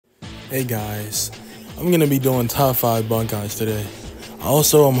Hey guys, I'm going to be doing top 5 Bankais today.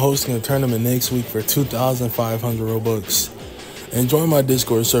 Also, I'm hosting a tournament next week for 2,500 Robux. And join my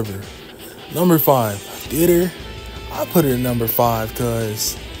Discord server. Number 5, Theater. I put it at number 5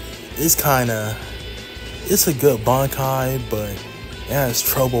 because it's a good Bankai, but it has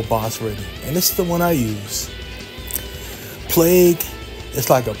trouble boss rating. And it's the one I use. Plague, it's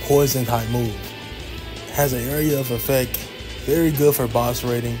like a poison type move. It has an area of effect, very good for boss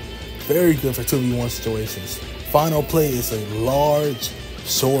rating. Very good for 2v1 situations. Final play is a large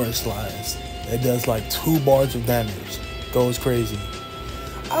sword slice that does like 2 bars of damage. Goes crazy.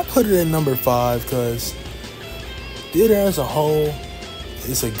 I put it at number 5 because Theater as a whole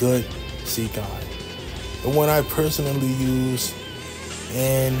is a good Shikai. The one I personally use,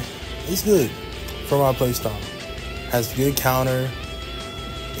 and it's good for my playstyle. Has good counter.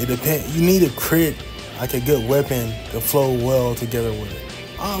 It depends. You need a crit, like a good weapon to flow well together with it.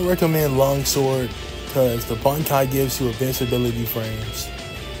 I recommend Longsword because the Bankai gives you invincibility frames.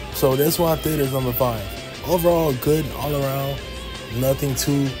 So that's why Theater is number 5. Overall, good all around. Nothing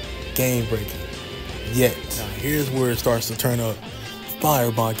too game breaking yet. Now here's where it starts to turn up. Fire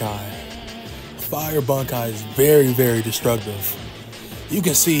Bankai. Fire Bankai is very, very destructive. You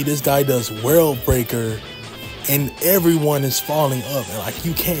can see this guy does World Breaker and everyone is falling up. And like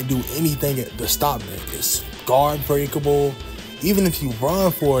you can't do anything to stop it. It's guard breakable. Even if you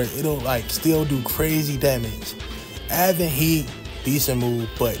run for it, it'll like still do crazy damage. Advent Heat, decent move,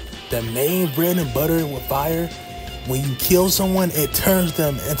 but the main bread and butter with fire, when you kill someone, it turns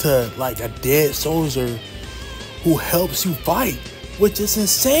them into like a dead soldier who helps you fight, which is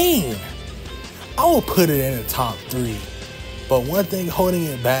insane. I will put it in the top 3. But one thing holding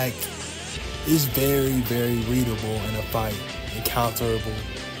it back is very, very readable in a fight and counterable.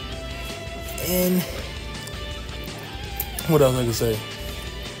 And what else I can say?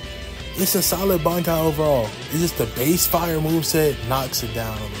 It's a solid Bankai overall. It's just the base fire moveset knocks it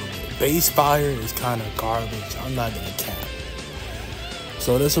down a little bit. Base fire is kind of garbage. I'm not gonna cap.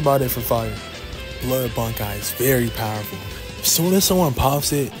 So that's about it for fire. Blood Bankai is very powerful. As soon as someone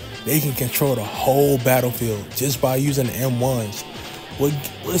pops it, they can control the whole battlefield just by using the M1s.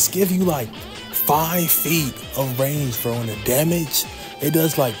 Let's give you like 5 feet of range, bro. And the damage, it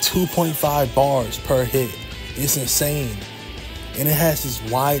does like 2.5 bars per hit. It's insane. And it has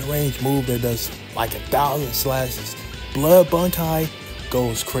this wide range move that does like 1,000 slashes. Blood Bankai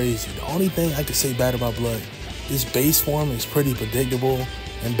goes crazy. The only thing I can say bad about Blood, this base form is pretty predictable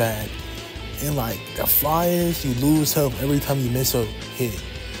and bad. And like the flyers, you lose health every time you miss a hit.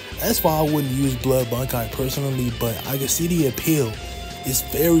 That's why I wouldn't use Blood Bankai personally, but I can see the appeal. It's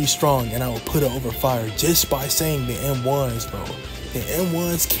very strong and I would put it over fire just by saying the M1s, bro. The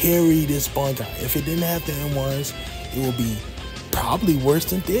M1s carry this Bankai. If it didn't have the M1s, it would be probably worse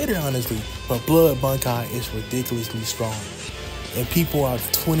than Theater, honestly. But Blood Bankai is ridiculously strong. And people have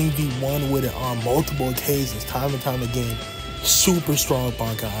 20v1 with it on multiple occasions, time and time again. Super strong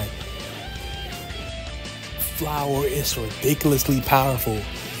Bankai. Flower is ridiculously powerful.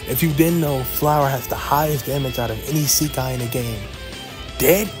 If you didn't know, Flower has the highest damage out of any Shikai in the game.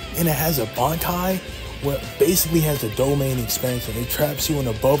 Dead, and it has a Bankai what basically has a domain expansion. It traps you in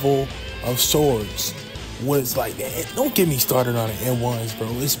a bubble of swords. What's like, don't get me started on the M1s, bro.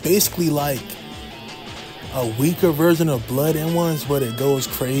 It's basically like a weaker version of Blood M1s, but it goes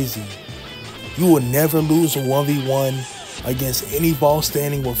crazy. You will never lose a 1v1 against any ball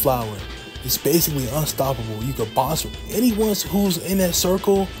standing with Flower. It's basically unstoppable. You could boss anyone who's in that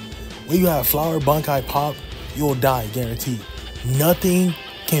circle. When you have Flower Bankai pop, you'll die, guaranteed. Nothing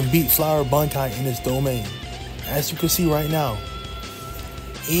can beat Flower Bankai in its domain. As you can see right now,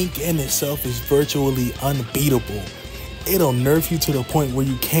 Ink in itself is virtually unbeatable. It'll nerf you to the point where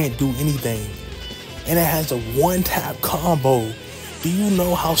you can't do anything. And it has a one-tap combo. Do you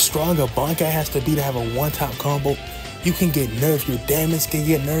know how strong a Bankai has to be to have a one-tap combo? You can get nerfed, your damage can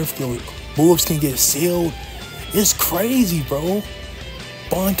get nerfed, your moves can get sealed. It's crazy, bro.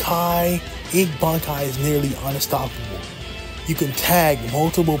 Bankai, Ink Bankai is nearly unstoppable. You can tag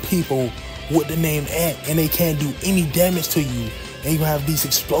multiple people with the name Ant and they can't do any damage to you. And you have these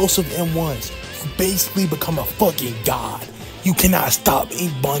explosive M1s. You basically become a fucking god. You cannot stop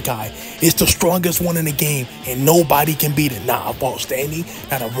Ink Bankai. It's the strongest one in the game and nobody can beat it. Not a ball standing,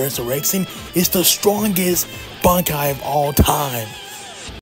 not a resurrection. It's the strongest Bankai of all time.